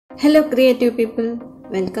Hello creative people,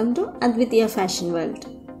 welcome to Adwitiya Fashion World.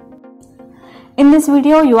 In this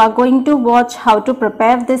video you are going to watch how to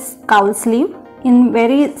prepare this cowl sleeve in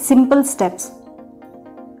very simple steps.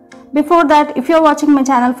 Before that, if you are watching my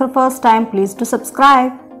channel for first time, please do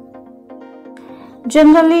subscribe.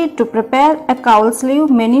 Generally, to prepare a cowl sleeve,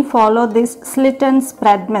 many follow this slit and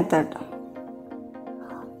spread method,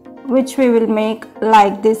 which we will make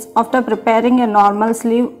like this. After preparing a normal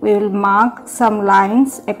sleeve, we will mark some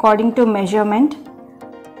lines according to measurement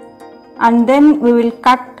and then we will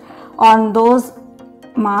cut on those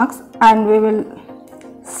marks and we will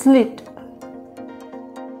slit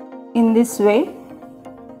in this way.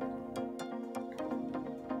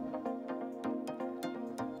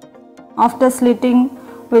 After slitting,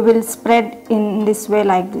 we will spread in this way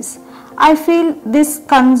like this. I feel this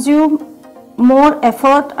consumes more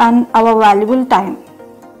effort and our valuable time.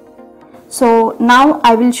 So now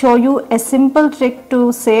I will show you a simple trick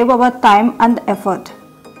to save our time and effort.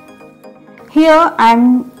 Here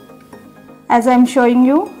as I am showing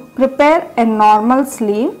you, prepare a normal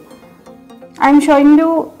sleeve. I am showing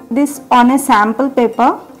you this on a sample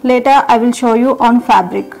paper. Later I will show you on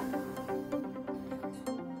fabric.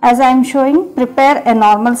 As I am showing, prepare a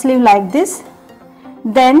normal sleeve like this.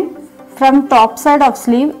 Then from top side of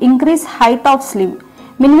sleeve, increase height of sleeve.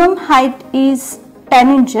 Minimum height is 10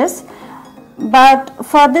 inches, but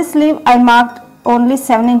for this sleeve I marked only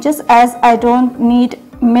 7 inches as I don't need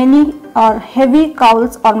many or heavy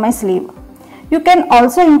cowls on my sleeve. You can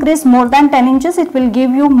also increase more than 10 inches, it will give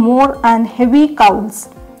you more and heavy cowls.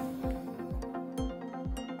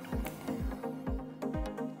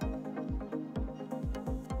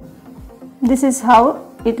 This is how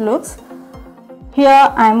it looks. Here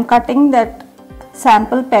I am cutting that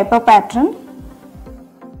sample paper pattern.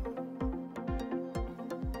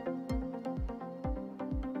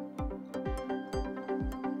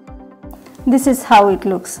 This is how it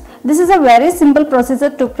looks. This is a very simple procedure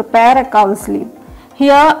to prepare a cowl sleeve.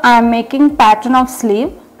 Here I am making pattern of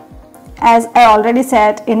sleeve. As I already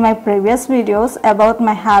said in my previous videos about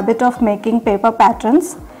my habit of making paper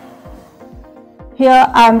patterns. Here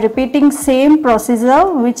I am repeating same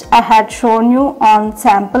procedure which I had shown you on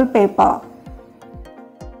sample paper.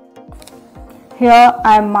 Here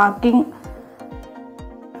I am marking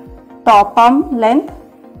top arm length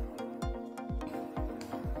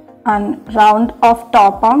and round of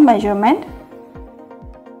top arm measurement.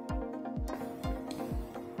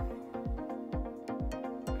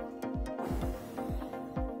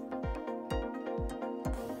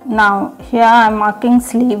 Now here I am marking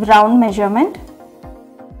sleeve round measurement.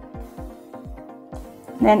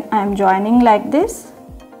 Then I am joining like this.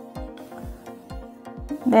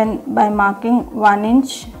 Then by marking 1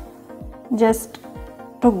 inch just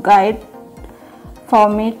to guide for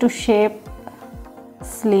me to shape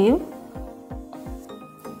sleeve.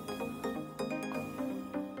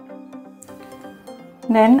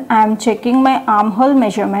 Then I am checking my armhole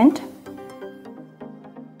measurement.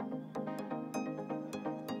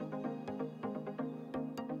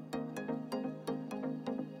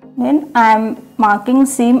 Then I am marking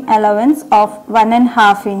seam allowance of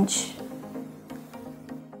 1.5 inch.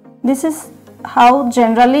 This is how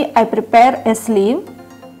generally I prepare a sleeve.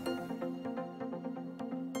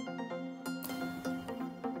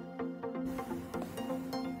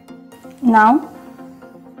 Now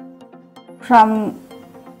from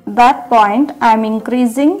that point I am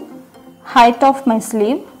increasing height of my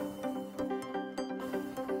sleeve.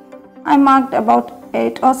 I marked about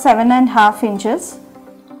 8 or 7.5 inches.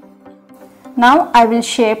 Now I will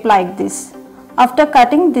shape like this. After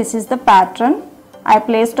cutting, this is the pattern I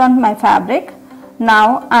placed on my fabric.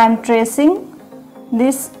 Now I am tracing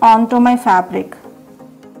this onto my fabric.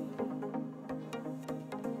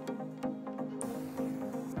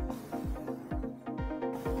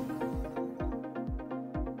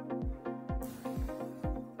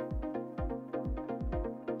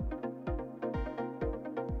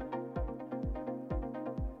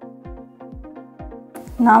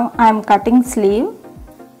 Now I am cutting sleeve.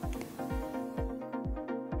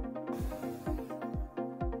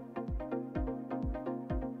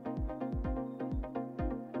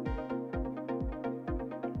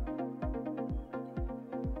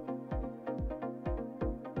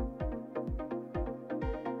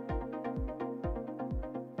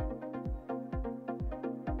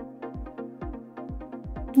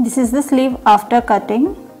 This is the sleeve after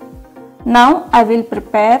cutting. Now I will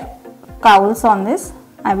prepare cowls on this.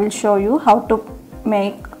 I will show you how to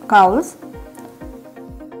make cowls.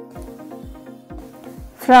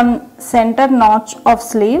 From center notch of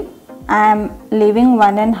sleeve I am leaving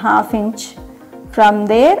 1.5 inch. From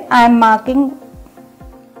there I am marking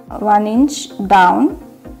 1 inch down,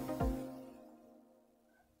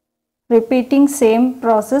 repeating same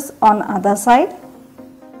process on other side.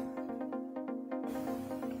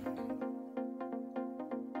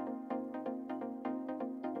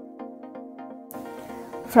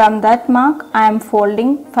 From that mark, I am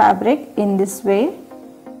folding fabric in this way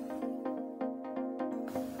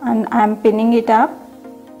and I am pinning it up.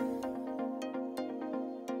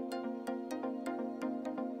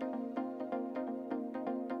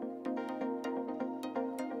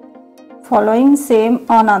 Following same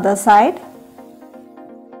on other side.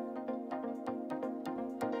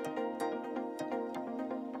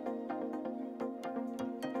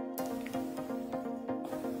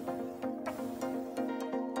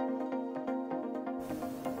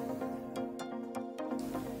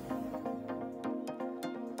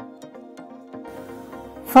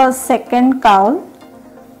 For second cowl,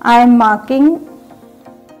 I am marking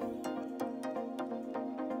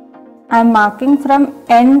from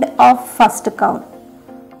end of first cowl.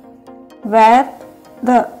 Where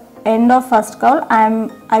the end of first cowl,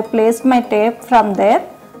 I placed my tape from there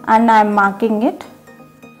and I am marking it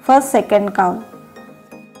for second cowl.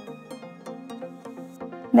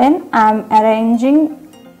 Then I am arranging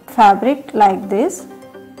fabric like this.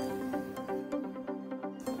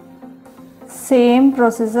 Same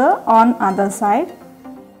procedure on other side.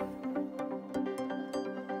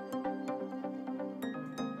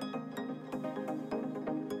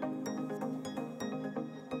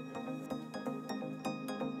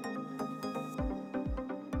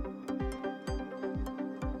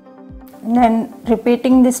 Then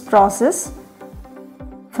repeating this process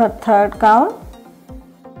for third cowl.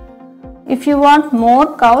 If you want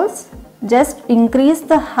more cowls, just increase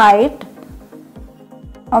the height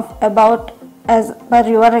of about as per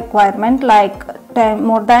your requirement, like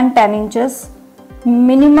more than 10 inches.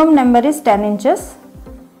 Minimum number is 10 inches.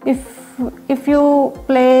 If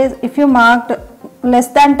you marked less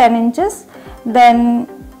than 10 inches, then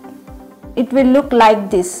it will look like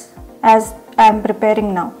this as I am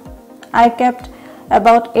preparing now. I kept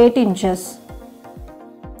about 8 inches.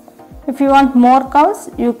 If you want more cowls,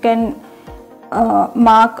 you can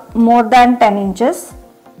mark more than 10 inches.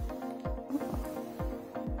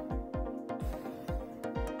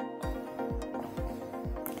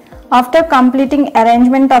 After completing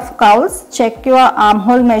arrangement of cowls, check your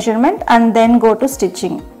armhole measurement and then go to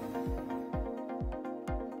stitching.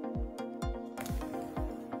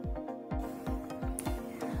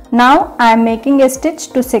 Now I am making a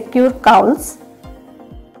stitch to secure cowls.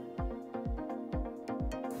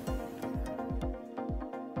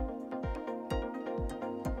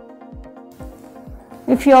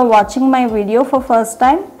 If you are watching my video for first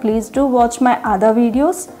time, please do watch my other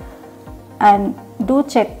videos and do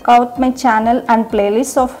check out my channel and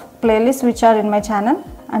playlists which are in my channel,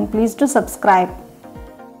 and please do subscribe.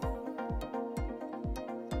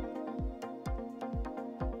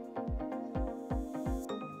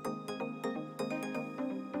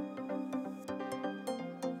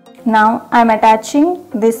 Now I am attaching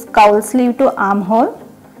this cowl sleeve to armhole.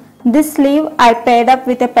 This sleeve I paired up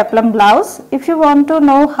with a peplum blouse. If you want to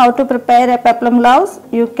know how to prepare a peplum blouse,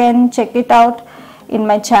 you can check it out in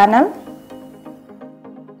my channel.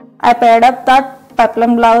 I paired up that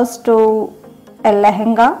peplum blouse to a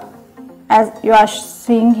lehanga, as you are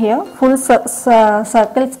seeing here, full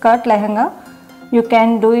circle skirt lehanga. You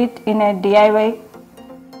can do it in a DIY.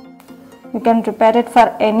 You can prepare it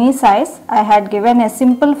for any size. I had given a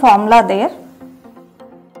simple formula there.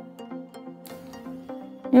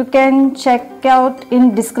 You can check out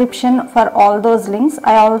in description for all those links.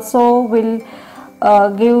 I also will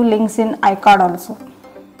give links in iCard also.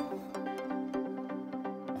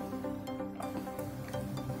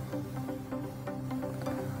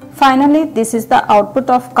 Finally, this is the output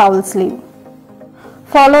of cowl sleeve.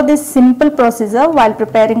 Follow this simple procedure while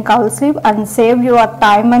preparing cowl sleeve and save your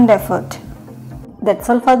time and effort. That's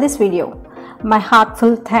all for this video. My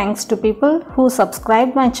heartfelt thanks to people who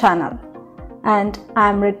subscribed my channel. And I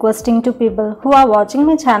am requesting to people who are watching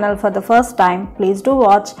my channel for the first time, please do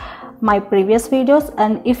watch my previous videos,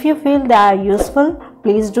 and if you feel they are useful,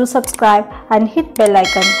 please do subscribe and hit bell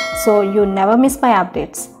icon so you never miss my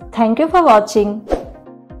updates. Thank you for watching.